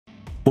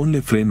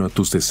ponle freno a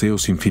tus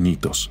deseos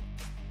infinitos.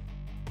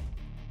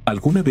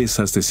 ¿Alguna vez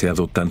has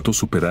deseado tanto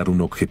superar un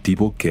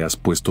objetivo que has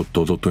puesto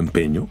todo tu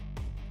empeño?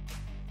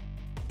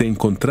 Te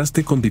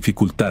encontraste con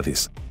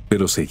dificultades,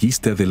 pero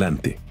seguiste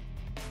adelante.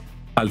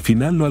 Al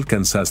final lo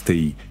alcanzaste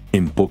y,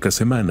 en pocas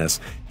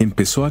semanas,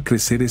 empezó a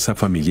crecer esa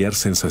familiar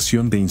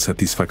sensación de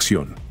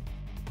insatisfacción.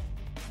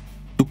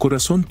 Tu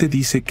corazón te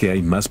dice que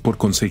hay más por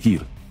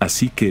conseguir,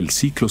 así que el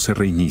ciclo se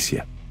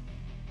reinicia.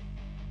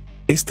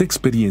 Esta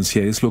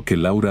experiencia es lo que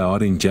Laura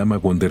Otting llama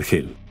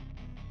Wonderhell.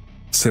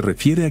 Se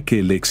refiere a que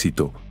el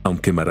éxito,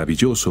 aunque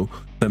maravilloso,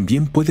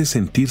 también puede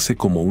sentirse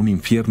como un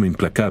infierno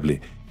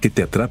implacable que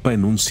te atrapa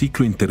en un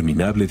ciclo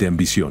interminable de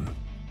ambición.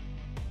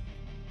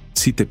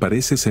 Si te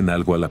pareces en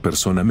algo a la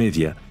persona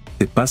media,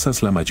 te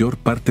pasas la mayor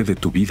parte de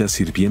tu vida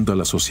sirviendo a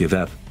la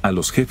sociedad, a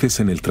los jefes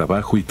en el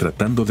trabajo y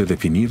tratando de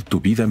definir tu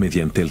vida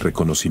mediante el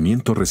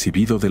reconocimiento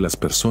recibido de las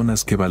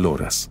personas que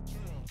valoras.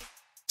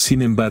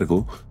 Sin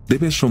embargo,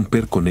 debes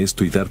romper con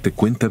esto y darte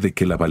cuenta de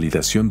que la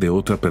validación de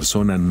otra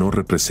persona no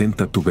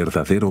representa tu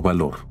verdadero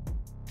valor.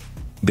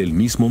 Del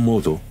mismo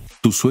modo,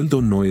 tu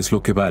sueldo no es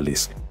lo que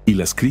vales, y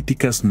las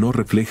críticas no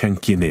reflejan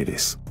quién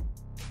eres.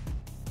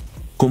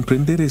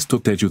 Comprender esto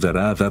te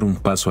ayudará a dar un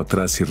paso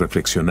atrás y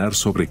reflexionar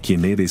sobre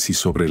quién eres y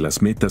sobre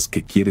las metas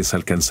que quieres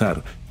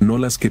alcanzar, no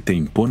las que te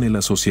impone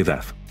la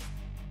sociedad.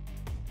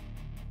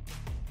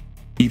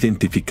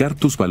 Identificar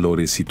tus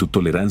valores y tu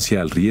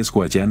tolerancia al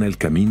riesgo allana el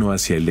camino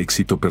hacia el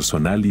éxito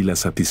personal y la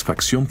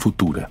satisfacción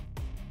futura.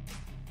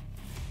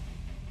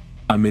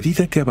 A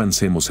medida que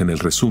avancemos en el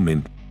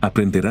resumen,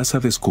 aprenderás a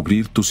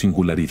descubrir tu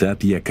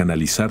singularidad y a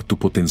canalizar tu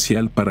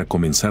potencial para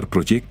comenzar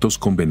proyectos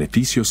con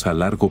beneficios a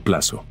largo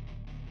plazo.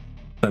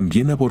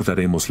 También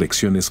abordaremos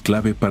lecciones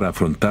clave para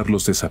afrontar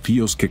los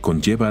desafíos que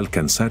conlleva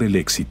alcanzar el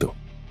éxito.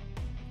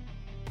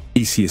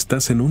 Y si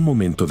estás en un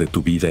momento de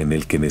tu vida en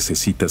el que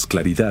necesitas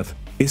claridad,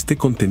 este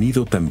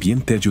contenido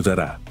también te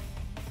ayudará.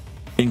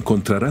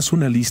 Encontrarás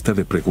una lista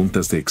de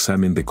preguntas de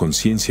examen de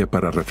conciencia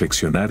para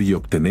reflexionar y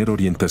obtener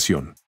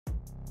orientación.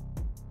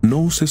 No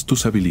uses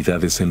tus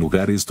habilidades en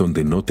lugares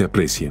donde no te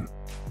aprecien.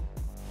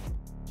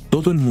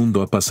 Todo el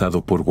mundo ha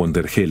pasado por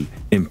Wonderhell: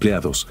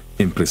 empleados,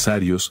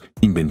 empresarios,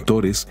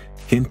 inventores,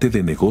 gente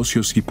de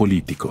negocios y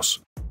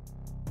políticos.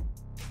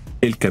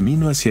 El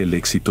camino hacia el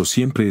éxito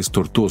siempre es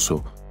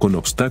tortuoso, con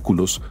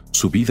obstáculos,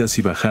 subidas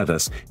y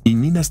bajadas, y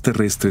minas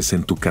terrestres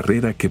en tu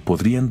carrera que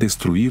podrían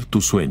destruir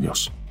tus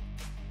sueños.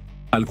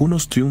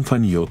 Algunos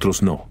triunfan y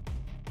otros no.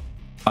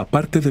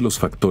 Aparte de los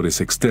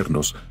factores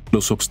externos,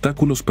 los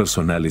obstáculos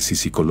personales y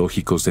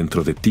psicológicos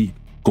dentro de ti,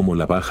 como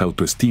la baja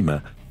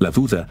autoestima, la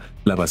duda,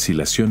 la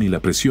vacilación y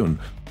la presión,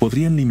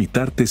 podrían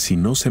limitarte si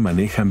no se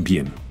manejan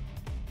bien.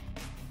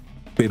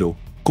 Pero,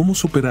 ¿cómo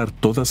superar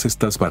todas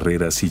estas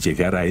barreras y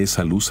llegar a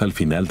esa luz al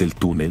final del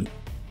túnel?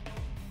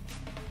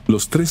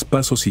 Los 3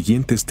 pasos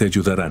siguientes te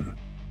ayudarán.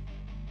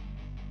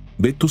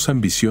 Ve tus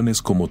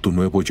ambiciones como tu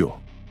nuevo yo.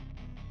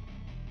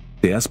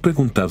 ¿Te has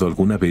preguntado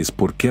alguna vez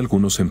por qué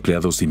algunos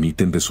empleados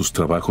dimiten de sus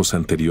trabajos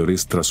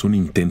anteriores tras un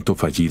intento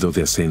fallido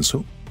de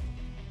ascenso?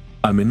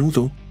 A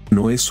menudo,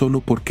 no es solo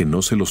porque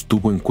no se los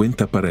tuvo en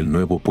cuenta para el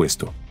nuevo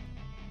puesto.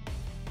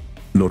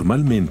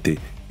 Normalmente,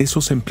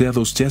 esos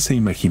empleados ya se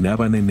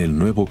imaginaban en el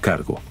nuevo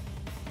cargo.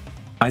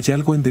 Hay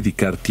algo en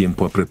dedicar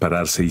tiempo a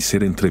prepararse y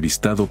ser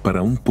entrevistado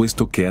para un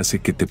puesto que hace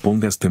que te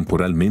pongas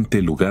temporalmente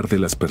en lugar de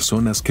las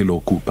personas que lo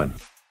ocupan.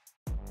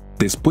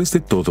 Después de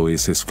todo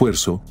ese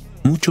esfuerzo,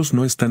 muchos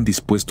no están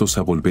dispuestos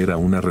a volver a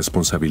una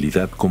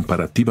responsabilidad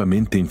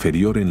comparativamente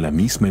inferior en la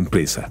misma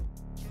empresa.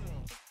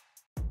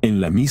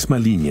 En la misma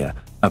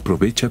línea,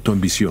 aprovecha tu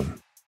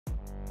ambición.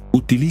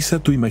 Utiliza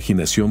tu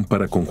imaginación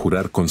para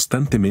conjurar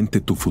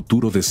constantemente tu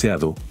futuro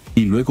deseado,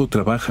 y luego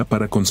trabaja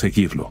para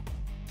conseguirlo.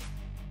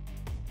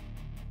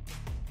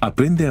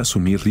 Aprende a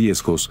asumir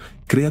riesgos,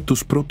 crea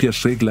tus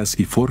propias reglas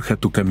y forja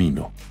tu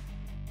camino.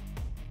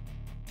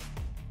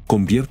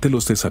 Convierte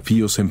los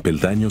desafíos en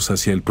peldaños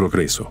hacia el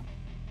progreso.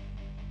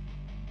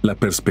 La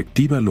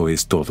perspectiva lo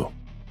es todo.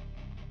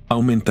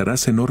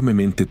 Aumentarás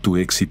enormemente tu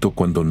éxito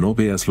cuando no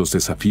veas los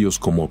desafíos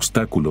como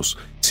obstáculos,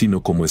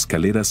 sino como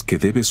escaleras que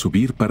debes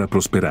subir para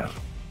prosperar.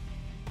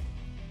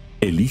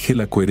 Elige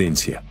la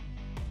coherencia.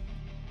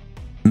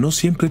 No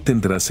siempre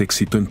tendrás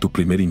éxito en tu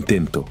primer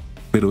intento,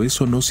 pero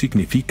eso no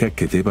significa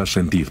que debas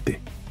rendirte.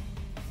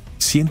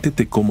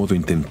 Siéntete cómodo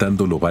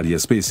intentándolo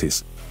varias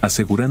veces,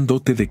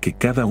 asegurándote de que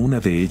cada una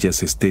de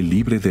ellas esté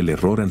libre del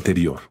error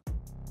anterior.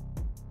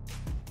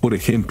 Por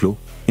ejemplo,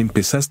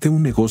 empezaste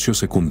un negocio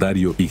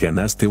secundario y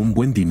ganaste un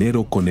buen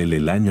dinero con él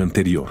el año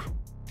anterior.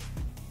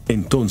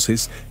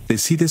 Entonces,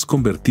 decides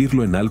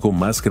convertirlo en algo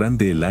más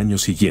grande el año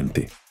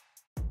siguiente.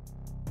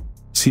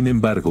 Sin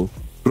embargo,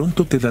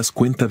 pronto te das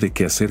cuenta de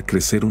que hacer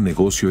crecer un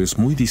negocio es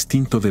muy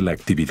distinto de la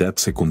actividad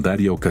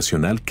secundaria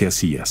ocasional que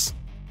hacías.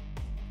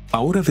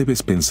 Ahora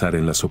debes pensar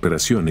en las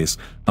operaciones,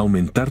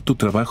 aumentar tu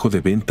trabajo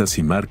de ventas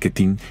y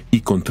marketing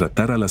y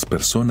contratar a las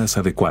personas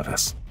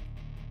adecuadas.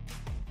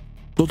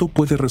 Todo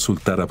puede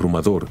resultar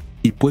abrumador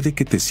y puede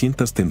que te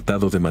sientas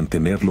tentado de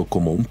mantenerlo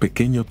como un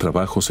pequeño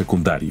trabajo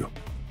secundario.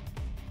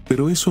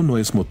 Pero eso no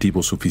es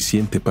motivo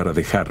suficiente para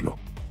dejarlo.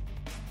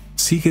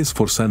 Sigue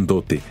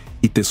esforzándote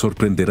y te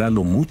sorprenderá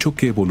lo mucho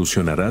que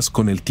evolucionarás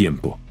con el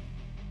tiempo.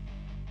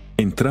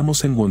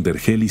 Entramos en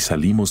Wonderhell y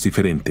salimos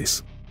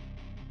diferentes.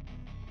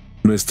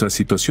 Nuestra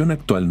situación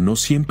actual no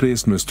siempre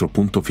es nuestro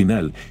punto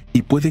final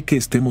y puede que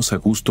estemos a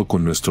gusto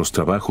con nuestros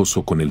trabajos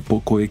o con el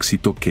poco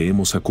éxito que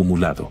hemos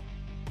acumulado.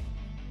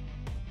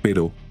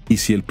 Pero, ¿y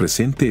si el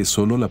presente es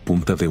solo la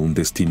punta de un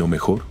destino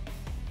mejor?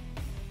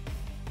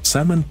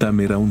 Sam Tam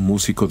era un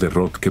músico de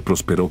rock que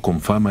prosperó con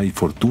fama y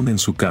fortuna en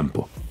su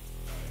campo.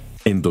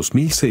 En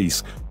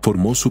 2006,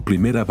 formó su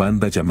primera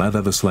banda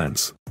llamada The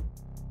Slants.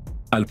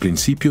 Al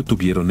principio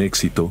tuvieron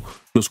éxito,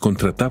 los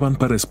contrataban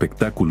para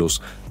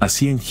espectáculos,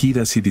 hacían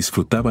giras y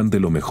disfrutaban de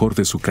lo mejor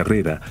de su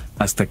carrera,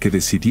 hasta que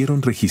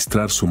decidieron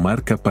registrar su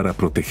marca para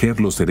proteger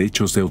los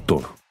derechos de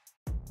autor.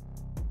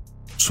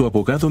 Su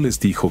abogado les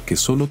dijo que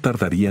solo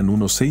tardarían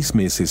unos 6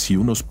 meses y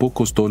unos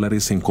pocos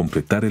dólares en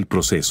completar el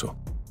proceso.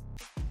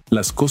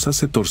 Las cosas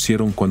se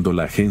torcieron cuando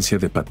la Agencia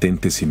de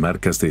Patentes y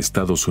Marcas de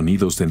Estados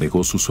Unidos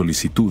denegó su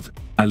solicitud,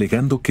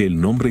 alegando que el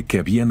nombre que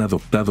habían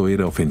adoptado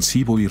era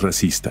ofensivo y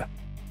racista.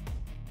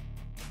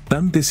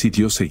 Tam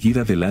decidió seguir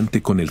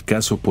adelante con el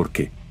caso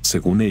porque,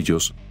 según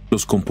ellos,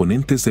 los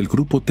componentes del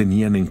grupo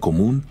tenían en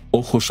común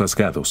ojos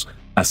rasgados,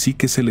 así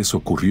que se les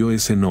ocurrió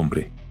ese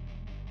nombre.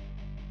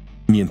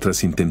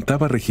 Mientras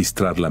intentaba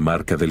registrar la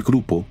marca del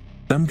grupo,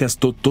 Tam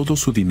gastó todo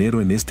su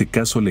dinero en este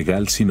caso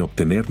legal sin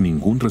obtener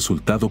ningún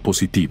resultado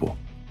positivo.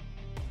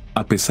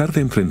 A pesar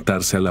de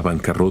enfrentarse a la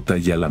bancarrota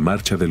y a la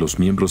marcha de los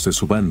miembros de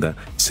su banda,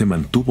 se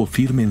mantuvo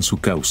firme en su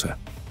causa.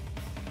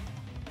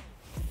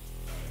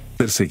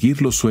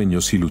 Perseguir los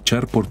sueños y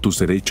luchar por tus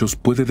derechos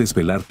puede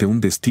desvelarte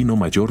un destino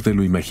mayor de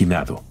lo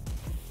imaginado.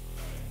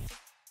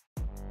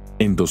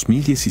 En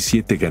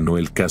 2017 ganó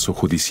el caso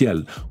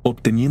judicial,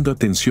 obteniendo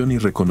atención y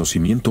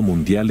reconocimiento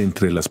mundial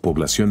entre las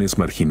poblaciones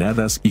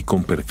marginadas y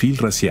con perfil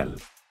racial.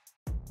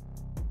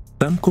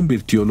 Tam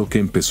convirtió lo que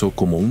empezó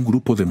como un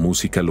grupo de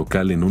música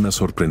local en una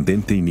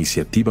sorprendente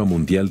iniciativa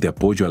mundial de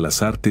apoyo a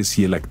las artes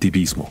y el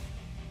activismo.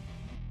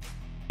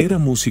 Era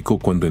músico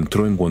cuando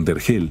entró en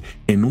Wonderhell,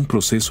 en un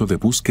proceso de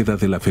búsqueda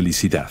de la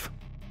felicidad.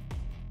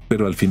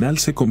 Pero al final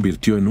se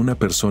convirtió en una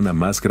persona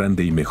más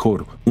grande y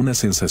mejor, una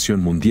sensación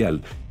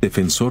mundial,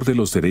 defensor de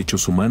los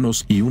derechos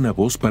humanos y una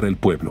voz para el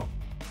pueblo.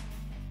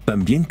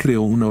 También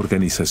creó una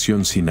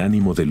organización sin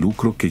ánimo de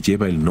lucro que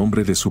lleva el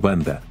nombre de su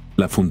banda,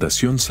 la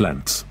Fundación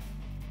Slants.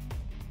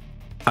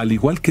 Al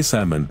igual que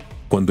Sam,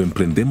 cuando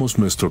emprendemos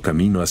nuestro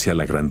camino hacia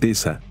la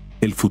grandeza,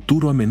 el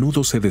futuro a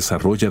menudo se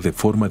desarrolla de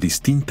forma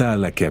distinta a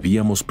la que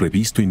habíamos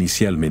previsto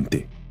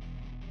inicialmente.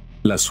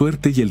 La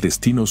suerte y el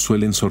destino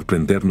suelen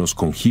sorprendernos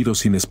con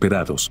giros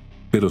inesperados,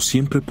 pero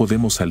siempre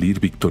podemos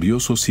salir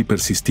victoriosos si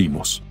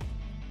persistimos.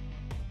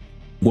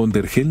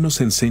 Wonderhell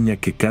nos enseña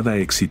que cada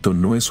éxito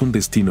no es un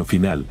destino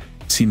final,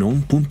 sino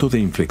un punto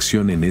de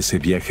inflexión en ese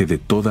viaje de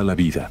toda la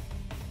vida.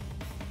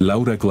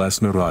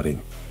 Gassener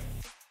Otting.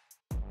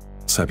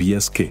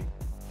 ¿Sabías que?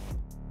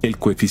 El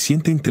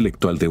coeficiente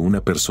intelectual de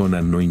una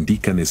persona no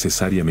indica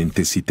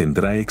necesariamente si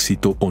tendrá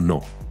éxito o no.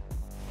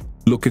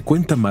 Lo que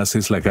cuenta más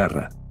es la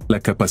garra, la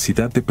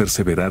capacidad de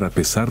perseverar a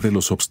pesar de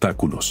los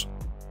obstáculos.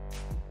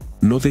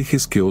 No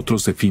dejes que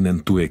otros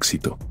definan tu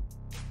éxito.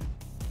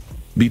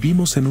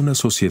 Vivimos en una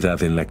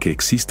sociedad en la que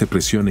existe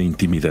presión e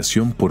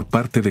intimidación por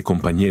parte de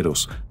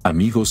compañeros,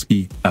 amigos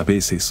y, a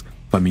veces,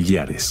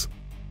 familiares.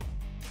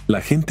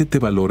 La gente te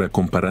valora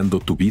comparando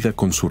tu vida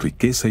con su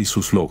riqueza y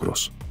sus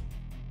logros.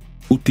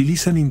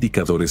 Utilizan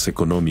indicadores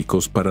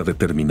económicos para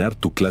determinar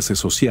tu clase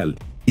social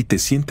y te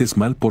sientes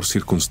mal por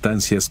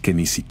circunstancias que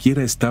ni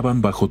siquiera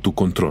estaban bajo tu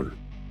control.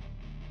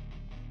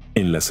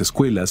 En las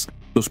escuelas,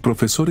 los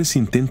profesores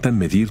intentan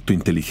medir tu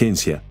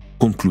inteligencia,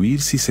 concluir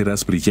si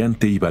serás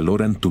brillante y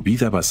valoran tu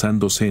vida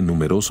basándose en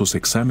numerosos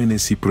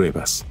exámenes y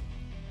pruebas.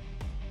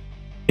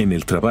 En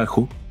el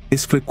trabajo,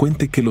 es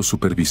frecuente que los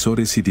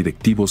supervisores y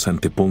directivos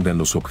antepongan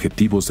los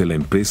objetivos de la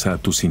empresa a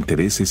tus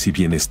intereses y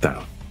bienestar.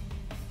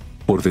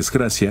 Por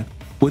desgracia,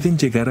 pueden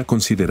llegar a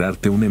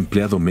considerarte un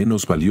empleado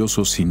menos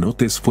valioso si no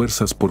te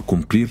esfuerzas por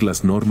cumplir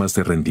las normas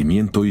de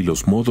rendimiento y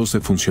los modos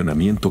de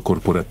funcionamiento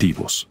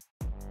corporativos.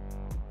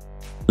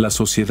 La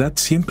sociedad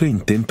siempre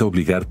intenta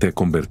obligarte a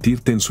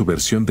convertirte en su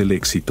versión del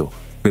éxito,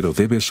 pero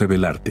debes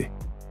rebelarte.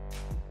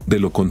 De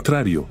lo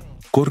contrario,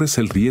 corres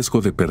el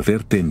riesgo de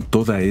perderte en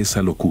toda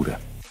esa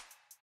locura.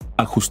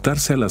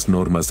 Ajustarse a las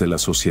normas de la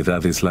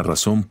sociedad es la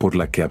razón por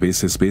la que a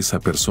veces ves a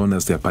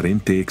personas de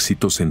aparente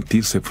éxito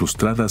sentirse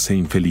frustradas e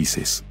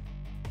infelices.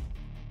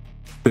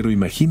 Pero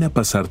imagina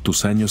pasar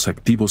tus años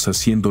activos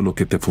haciendo lo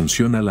que te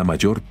funciona la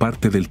mayor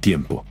parte del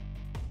tiempo.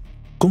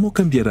 ¿Cómo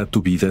cambiará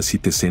tu vida si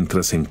te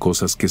centras en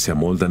cosas que se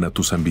amoldan a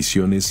tus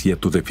ambiciones y a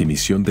tu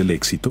definición del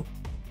éxito?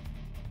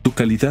 Tu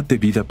calidad de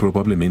vida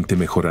probablemente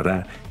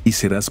mejorará y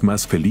serás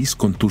más feliz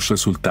con tus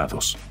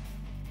resultados.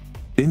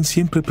 Ten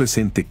siempre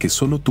presente que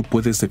solo tú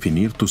puedes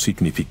definir tu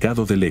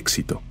significado del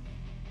éxito.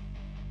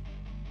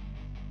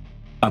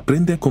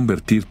 Aprende a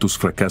convertir tus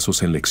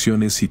fracasos en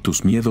lecciones y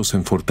tus miedos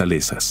en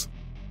fortalezas.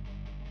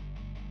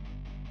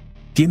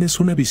 Tienes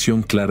una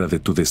visión clara de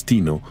tu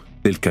destino,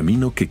 del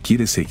camino que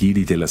quieres seguir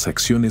y de las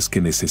acciones que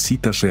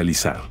necesitas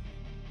realizar.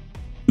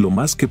 Lo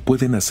más que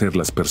pueden hacer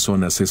las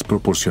personas es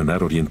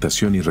proporcionar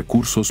orientación y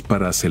recursos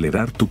para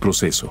acelerar tu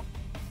proceso.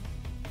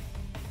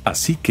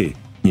 Así que,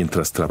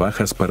 mientras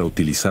trabajas para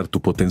utilizar tu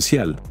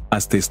potencial,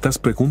 hazte estas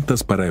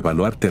preguntas para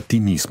evaluarte a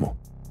ti mismo.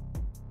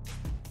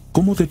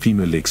 ¿Cómo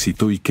defino el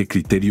éxito y qué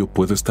criterio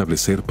puedo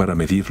establecer para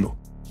medirlo?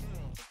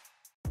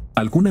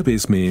 ¿Alguna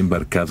vez me he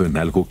embarcado en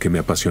algo que me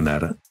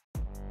apasionara?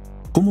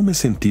 ¿Cómo me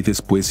sentí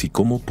después y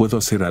cómo puedo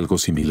hacer algo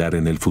similar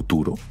en el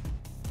futuro?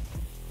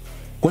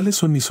 ¿Cuáles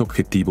son mis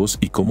objetivos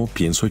y cómo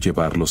pienso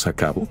llevarlos a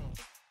cabo?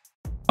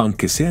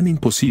 Aunque sean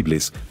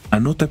imposibles,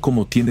 anota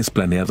cómo tienes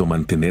planeado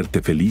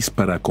mantenerte feliz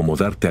para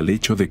acomodarte al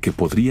hecho de que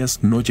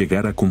podrías no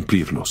llegar a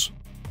cumplirlos.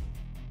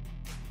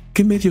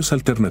 ¿Qué medios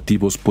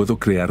alternativos puedo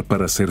crear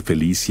para ser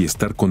feliz y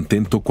estar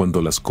contento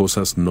cuando las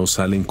cosas no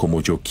salen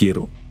como yo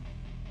quiero?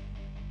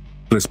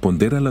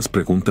 Responder a las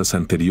preguntas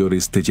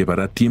anteriores te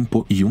llevará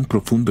tiempo y un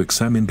profundo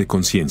examen de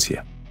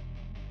conciencia.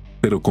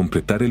 Pero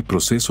completar el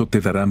proceso te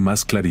dará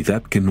más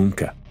claridad que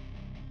nunca.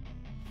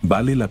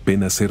 Vale la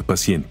pena ser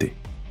paciente.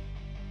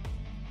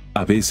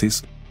 A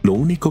veces, lo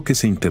único que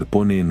se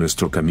interpone en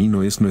nuestro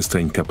camino es nuestra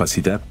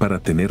incapacidad para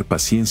tener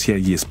paciencia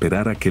y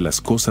esperar a que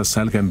las cosas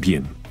salgan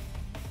bien.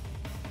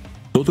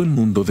 Todo el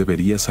mundo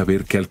debería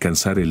saber que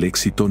alcanzar el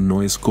éxito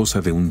no es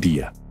cosa de un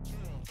día.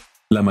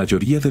 La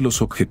mayoría de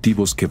los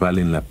objetivos que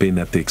valen la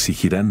pena te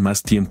exigirán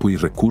más tiempo y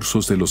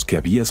recursos de los que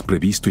habías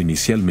previsto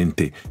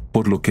inicialmente,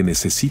 por lo que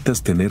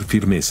necesitas tener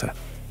firmeza.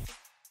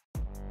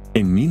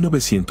 En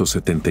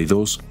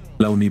 1972,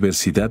 la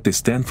Universidad de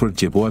Stanford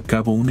llevó a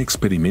cabo un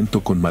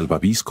experimento con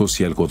malvaviscos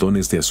y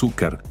algodones de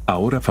azúcar,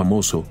 ahora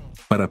famoso,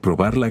 para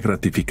probar la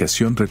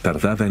gratificación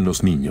retardada en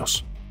los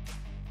niños.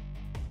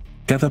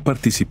 Cada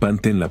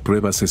participante en la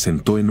prueba se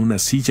sentó en una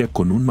silla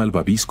con un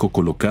malvavisco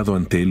colocado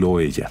ante él o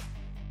ella.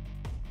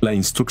 La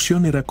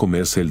instrucción era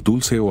comerse el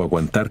dulce o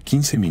aguantar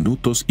 15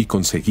 minutos y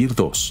conseguir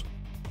 2.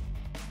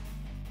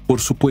 Por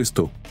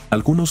supuesto,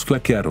 algunos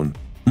flaquearon,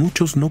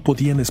 muchos no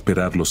podían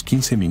esperar los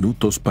 15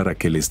 minutos para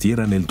que les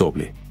dieran el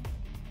doble.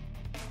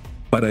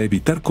 Para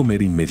evitar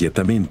comer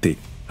inmediatamente,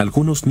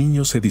 algunos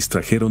niños se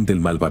distrajeron del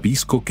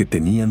malvavisco que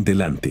tenían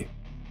delante.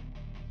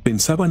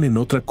 Pensaban en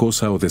otra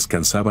cosa o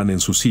descansaban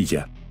en su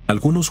silla,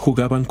 algunos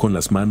jugaban con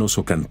las manos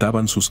o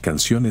cantaban sus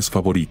canciones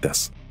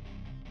favoritas.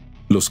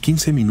 Los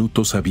 15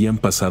 minutos habían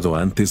pasado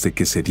antes de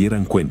que se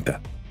dieran cuenta.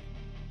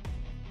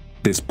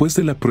 Después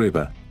de la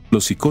prueba,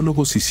 los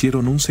psicólogos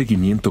hicieron un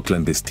seguimiento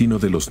clandestino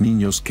de los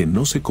niños que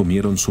no se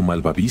comieron su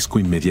malvavisco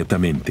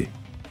inmediatamente.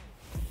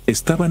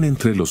 Estaban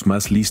entre los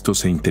más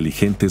listos e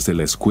inteligentes de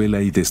la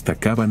escuela y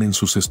destacaban en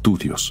sus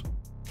estudios.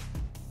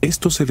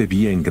 Esto se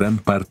debía en gran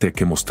parte a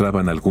que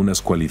mostraban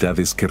algunas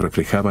cualidades que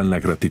reflejaban la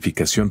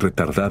gratificación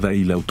retardada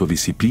y la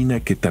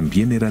autodisciplina que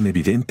también eran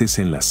evidentes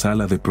en la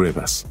sala de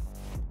pruebas.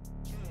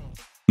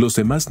 Los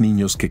demás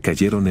niños que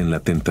cayeron en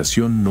la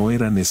tentación no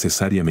eran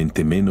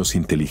necesariamente menos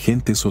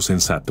inteligentes o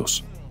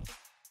sensatos.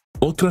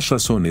 Otras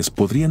razones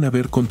podrían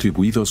haber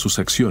contribuido a sus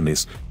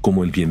acciones,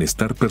 como el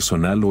bienestar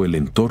personal o el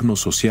entorno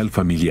social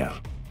familiar.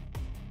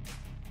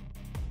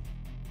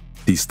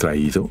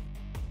 ¿Distraído?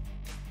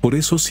 Por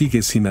eso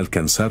sigues sin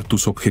alcanzar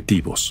tus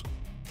objetivos.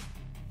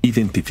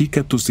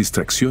 Identifica tus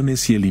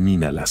distracciones y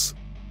elimínalas.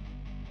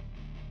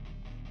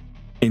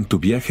 En tu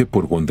viaje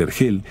por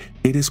Wonderhell,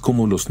 eres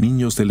como los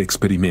niños del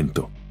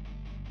experimento.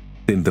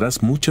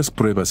 Tendrás muchas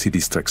pruebas y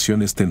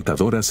distracciones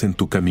tentadoras en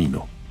tu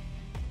camino.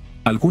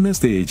 Algunas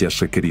de ellas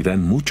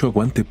requerirán mucho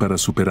aguante para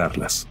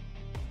superarlas.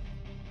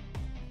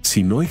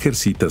 Si no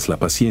ejercitas la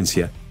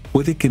paciencia,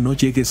 puede que no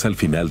llegues al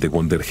final de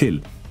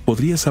Wonderhell.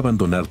 Podrías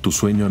abandonar tu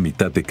sueño a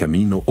mitad de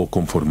camino o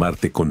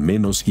conformarte con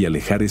menos y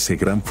alejar ese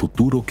gran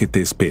futuro que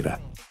te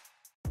espera.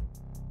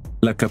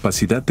 La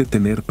capacidad de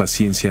tener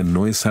paciencia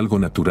no es algo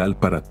natural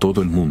para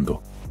todo el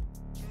mundo.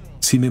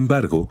 Sin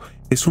embargo,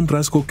 es un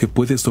rasgo que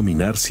puedes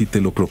dominar si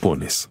te lo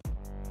propones.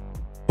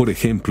 Por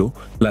ejemplo,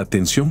 la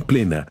atención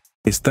plena,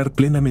 estar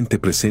plenamente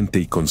presente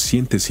y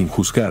consciente sin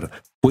juzgar,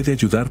 puede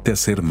ayudarte a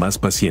ser más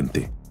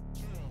paciente.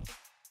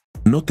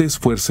 No te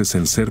esfuerces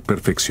en ser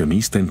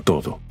perfeccionista en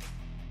todo.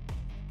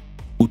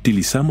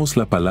 Utilizamos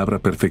la palabra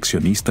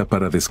perfeccionista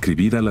para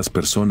describir a las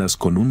personas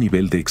con un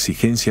nivel de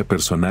exigencia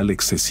personal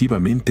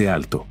excesivamente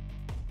alto.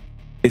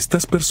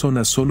 Estas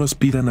personas solo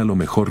aspiran a lo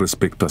mejor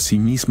respecto a sí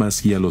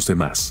mismas y a los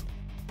demás.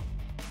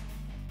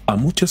 A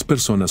muchas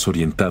personas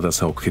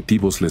orientadas a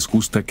objetivos les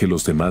gusta que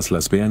los demás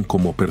las vean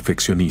como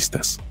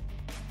perfeccionistas.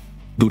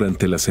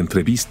 Durante las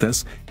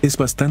entrevistas, es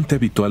bastante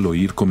habitual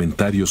oír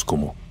comentarios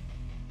como: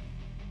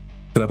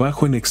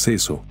 trabajo en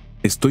exceso,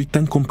 estoy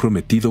tan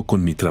comprometido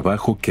con mi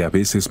trabajo que a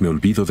veces me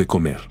olvido de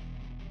comer.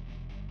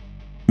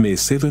 Me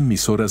excedo en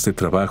mis horas de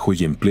trabajo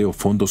y empleo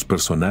fondos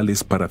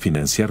personales para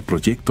financiar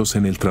proyectos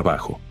en el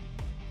trabajo.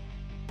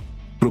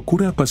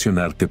 Procura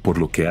apasionarte por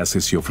lo que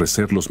haces y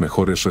ofrecer los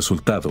mejores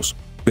resultados,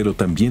 pero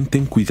también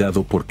ten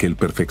cuidado porque el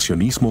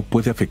perfeccionismo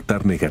puede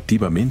afectar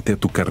negativamente a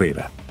tu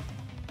carrera.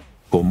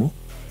 ¿Cómo?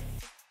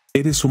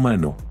 Eres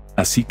humano,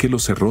 así que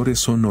los errores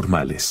son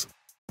normales.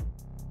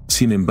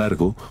 Sin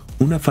embargo,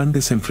 un afán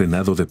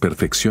desenfrenado de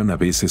perfección a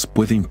veces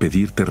puede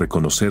impedirte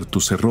reconocer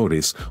tus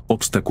errores,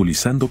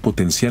 obstaculizando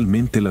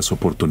potencialmente las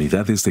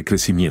oportunidades de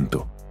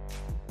crecimiento.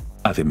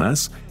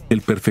 Además,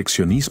 el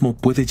perfeccionismo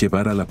puede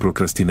llevar a la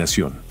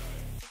procrastinación.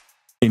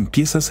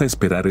 Empiezas a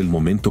esperar el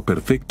momento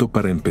perfecto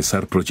para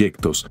empezar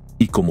proyectos,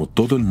 y como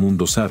todo el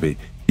mundo sabe,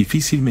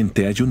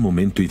 difícilmente hay un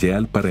momento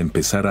ideal para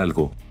empezar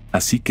algo,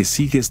 así que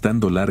sigues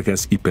dando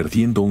largas y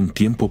perdiendo un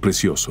tiempo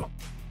precioso.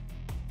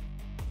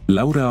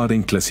 Laura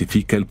Otting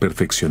clasifica el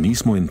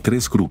perfeccionismo en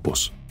 3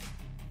 grupos.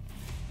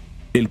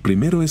 El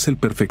primero es el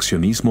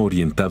perfeccionismo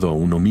orientado a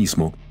uno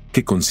mismo,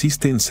 que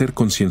consiste en ser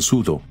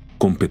concienzudo,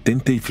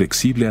 competente y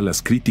flexible a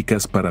las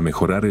críticas para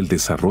mejorar el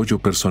desarrollo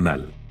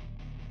personal.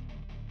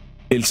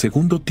 El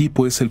segundo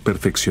tipo es el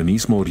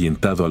perfeccionismo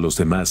orientado a los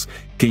demás,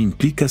 que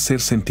implica ser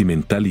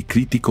sentimental y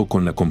crítico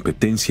con la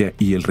competencia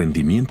y el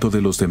rendimiento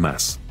de los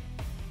demás.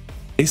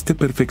 Este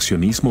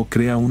perfeccionismo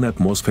crea una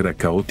atmósfera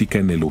caótica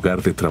en el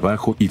lugar de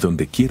trabajo y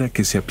donde quiera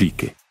que se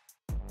aplique.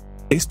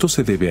 Esto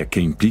se debe a que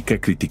implica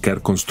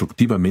criticar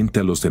constructivamente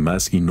a los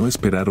demás y no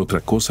esperar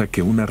otra cosa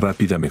que una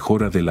rápida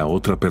mejora de la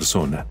otra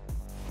persona.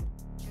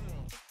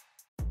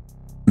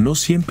 No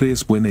siempre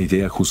es buena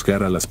idea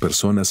juzgar a las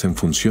personas en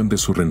función de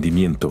su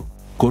rendimiento,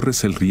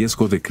 corres el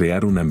riesgo de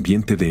crear un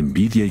ambiente de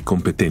envidia y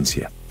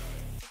competencia.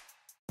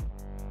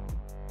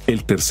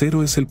 El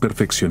tercero es el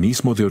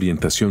perfeccionismo de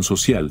orientación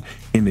social,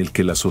 en el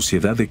que la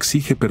sociedad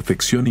exige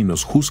perfección y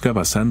nos juzga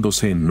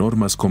basándose en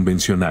normas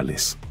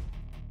convencionales.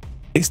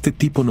 Este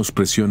tipo nos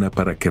presiona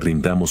para que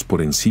rindamos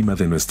por encima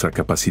de nuestra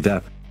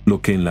capacidad,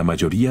 lo que en la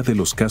mayoría de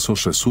los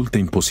casos resulta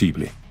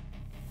imposible.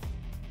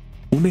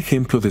 Un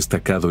ejemplo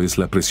destacado es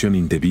la presión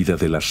indebida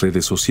de las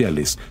redes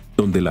sociales,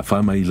 donde la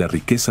fama y la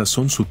riqueza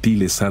son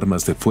sutiles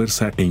armas de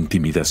fuerza e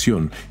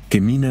intimidación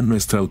que minan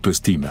nuestra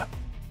autoestima.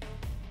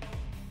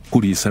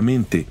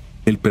 Curiosamente,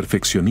 el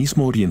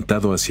perfeccionismo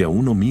orientado hacia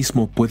uno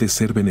mismo puede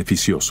ser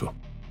beneficioso.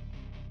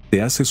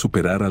 Te hace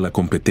superar a la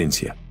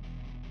competencia.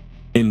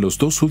 En los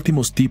 2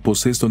 últimos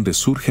tipos es donde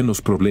surgen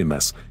los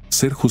problemas.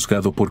 Ser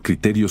juzgado por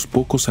criterios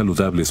poco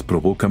saludables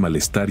provoca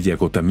malestar y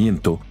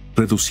agotamiento,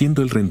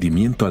 reduciendo el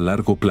rendimiento a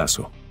largo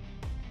plazo.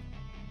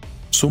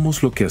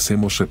 Somos lo que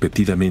hacemos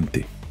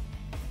repetidamente.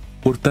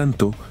 Por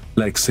tanto,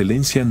 la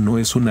excelencia no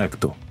es un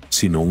acto,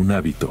 sino un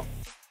hábito.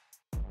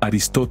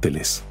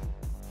 Aristóteles.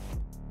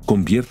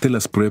 Convierte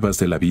las pruebas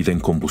de la vida en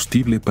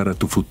combustible para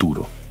tu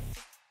futuro.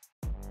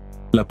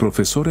 La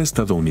profesora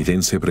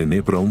estadounidense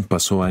Brené Brown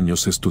pasó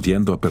años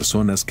estudiando a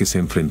personas que se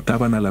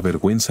enfrentaban a la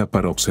vergüenza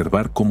para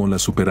observar cómo la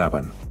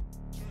superaban.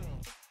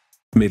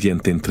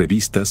 Mediante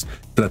entrevistas,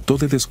 trató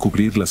de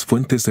descubrir las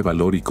fuentes de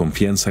valor y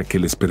confianza que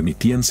les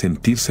permitían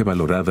sentirse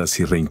valoradas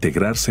y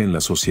reintegrarse en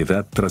la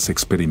sociedad tras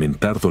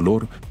experimentar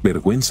dolor,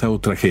 vergüenza o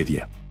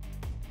tragedia.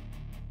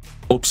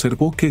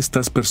 Observó que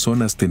estas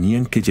personas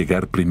tenían que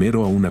llegar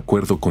primero a un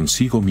acuerdo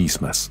consigo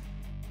mismas.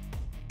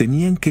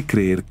 Tenían que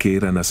creer que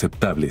eran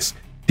aceptables,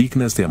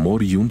 dignas de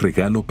amor y un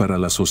regalo para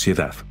la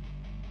sociedad.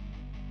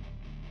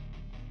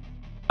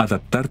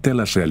 Adaptarte a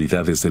las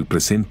realidades del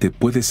presente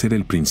puede ser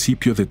el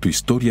principio de tu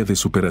historia de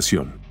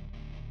superación.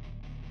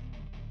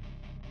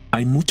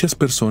 Hay muchas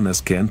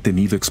personas que han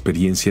tenido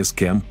experiencias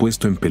que han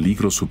puesto en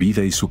peligro su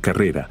vida y su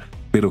carrera,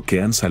 pero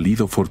que han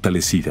salido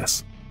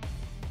fortalecidas.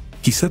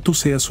 Quizá tú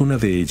seas una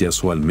de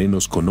ellas o al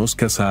menos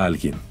conozcas a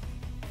alguien.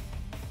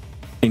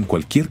 En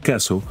cualquier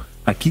caso,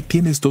 aquí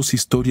tienes 2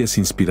 historias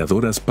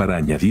inspiradoras para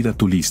añadir a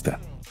tu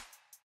lista.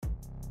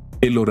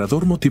 El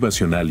orador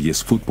motivacional y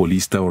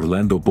exfutbolista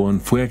Orlando Boone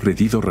fue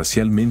agredido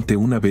racialmente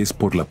una vez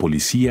por la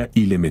policía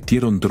y le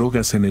metieron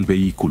drogas en el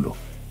vehículo.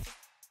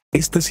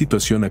 Esta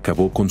situación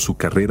acabó con su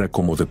carrera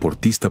como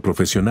deportista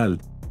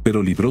profesional,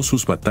 pero libró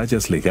sus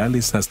batallas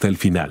legales hasta el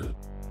final.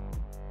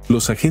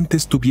 Los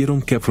agentes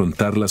tuvieron que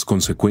afrontar las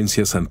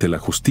consecuencias ante la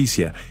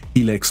justicia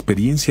y la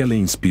experiencia le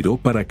inspiró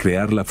para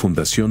crear la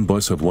fundación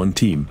Voice of One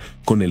Team,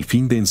 con el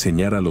fin de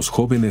enseñar a los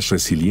jóvenes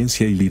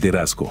resiliencia y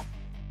liderazgo.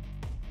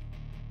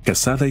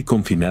 Casada y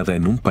confinada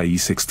en un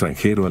país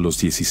extranjero a los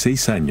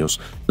 16 años,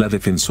 la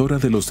defensora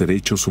de los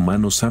derechos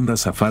humanos Sandra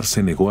Safar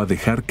se negó a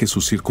dejar que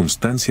sus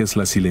circunstancias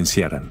la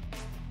silenciaran.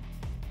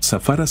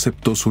 Safar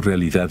aceptó su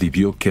realidad y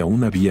vio que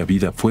aún había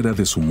vida fuera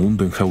de su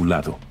mundo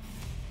enjaulado.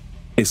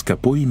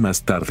 Escapó y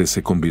más tarde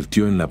se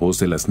convirtió en la voz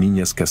de las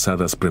niñas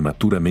casadas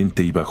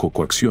prematuramente y bajo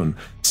coacción,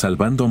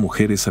 salvando a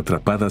mujeres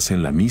atrapadas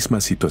en la misma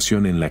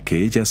situación en la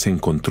que ella se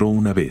encontró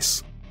una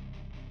vez.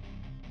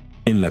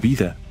 En la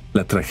vida,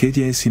 la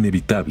tragedia es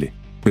inevitable,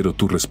 pero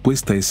tu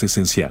respuesta es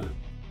esencial.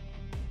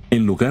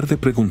 En lugar de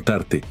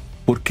preguntarte,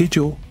 ¿por qué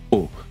yo?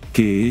 O,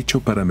 ¿qué he hecho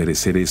para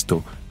merecer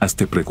esto?,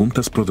 hazte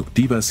preguntas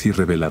productivas y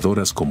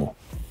reveladoras como: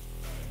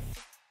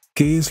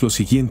 ¿qué es lo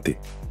siguiente?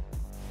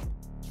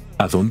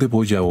 ¿A dónde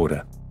voy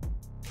ahora?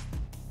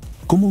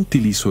 ¿Cómo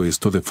utilizo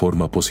esto de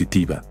forma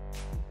positiva?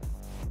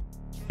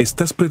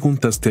 Estas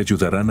preguntas te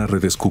ayudarán a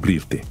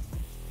redescubrirte.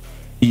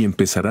 Y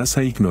empezarás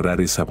a ignorar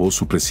esa voz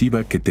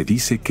supresiva que te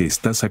dice que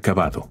estás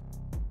acabado.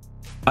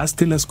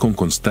 Háztelas con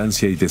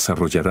constancia y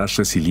desarrollarás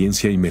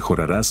resiliencia y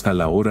mejorarás a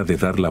la hora de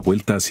dar la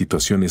vuelta a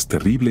situaciones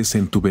terribles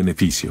en tu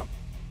beneficio.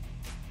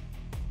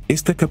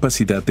 Esta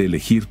capacidad de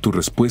elegir tu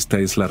respuesta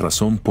es la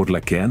razón por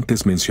la que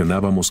antes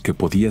mencionábamos que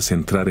podías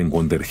entrar en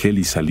Wonderhell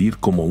y salir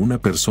como una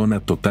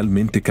persona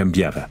totalmente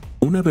cambiada,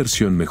 una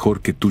versión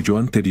mejor que tu yo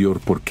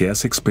anterior porque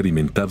has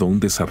experimentado un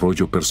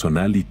desarrollo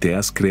personal y te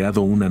has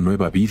creado una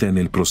nueva vida en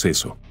el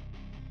proceso.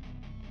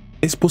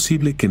 Es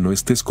posible que no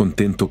estés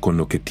contento con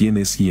lo que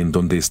tienes y en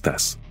donde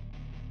estás.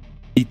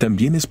 Y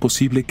también es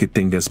posible que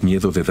tengas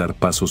miedo de dar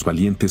pasos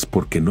valientes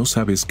porque no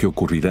sabes qué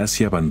ocurrirá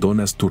si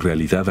abandonas tu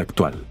realidad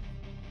actual.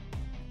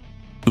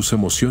 Tus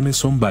emociones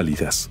son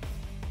válidas.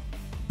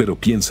 Pero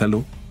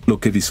piénsalo, lo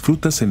que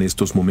disfrutas en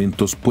estos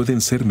momentos pueden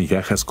ser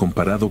migajas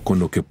comparado con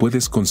lo que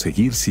puedes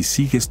conseguir si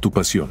sigues tu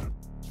pasión.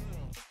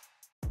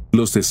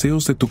 Los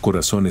deseos de tu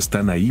corazón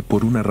están ahí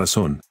por una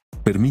razón,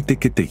 permite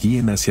que te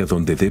guíen hacia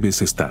donde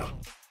debes estar.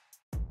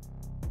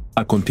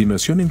 A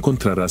continuación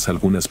encontrarás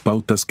algunas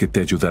pautas que te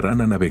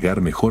ayudarán a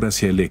navegar mejor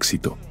hacia el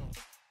éxito.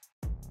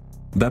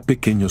 Da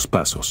pequeños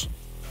pasos.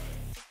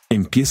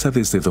 Empieza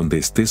desde donde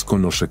estés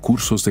con los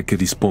recursos de que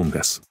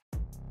dispongas.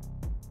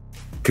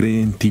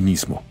 Cree en ti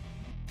mismo.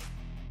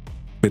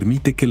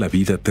 Permite que la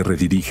vida te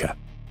redirija.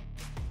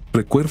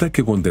 Recuerda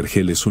que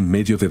Wonderhell es un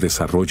medio de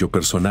desarrollo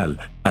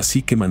personal,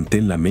 así que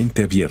mantén la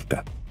mente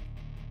abierta.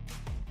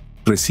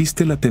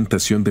 Resiste la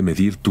tentación de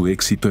medir tu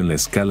éxito en la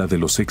escala de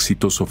los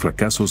éxitos o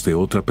fracasos de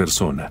otra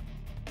persona.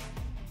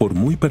 Por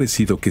muy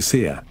parecido que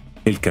sea,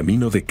 el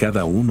camino de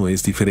cada uno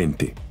es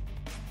diferente.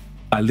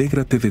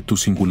 Alégrate de tu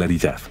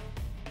singularidad.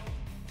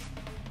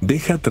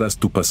 Deja atrás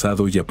tu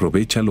pasado y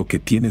aprovecha lo que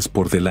tienes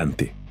por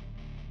delante.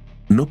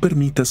 No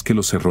permitas que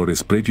los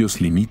errores previos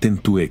limiten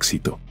tu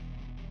éxito.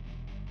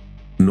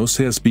 No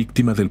seas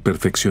víctima del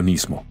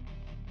perfeccionismo.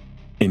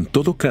 En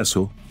todo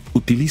caso,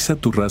 utiliza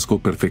tu rasgo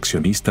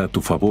perfeccionista a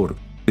tu favor,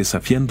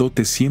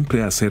 desafiándote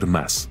siempre a hacer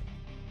más.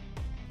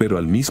 Pero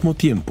al mismo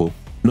tiempo,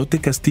 no te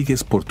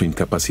castigues por tu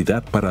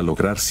incapacidad para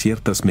lograr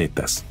ciertas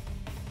metas.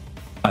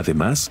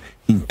 Además,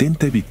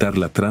 intenta evitar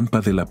la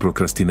trampa de la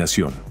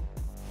procrastinación.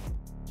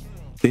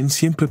 Ten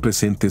siempre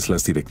presentes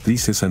las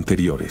directrices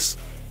anteriores.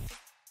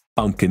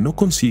 Aunque no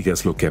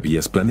consigas lo que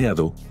habías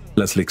planeado,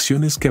 las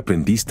lecciones que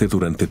aprendiste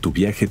durante tu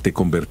viaje te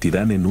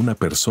convertirán en una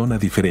persona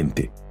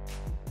diferente.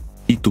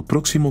 Y tu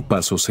próximo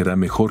paso será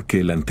mejor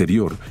que el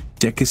anterior,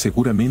 ya que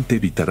seguramente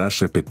evitarás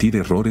repetir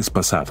errores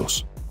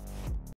pasados.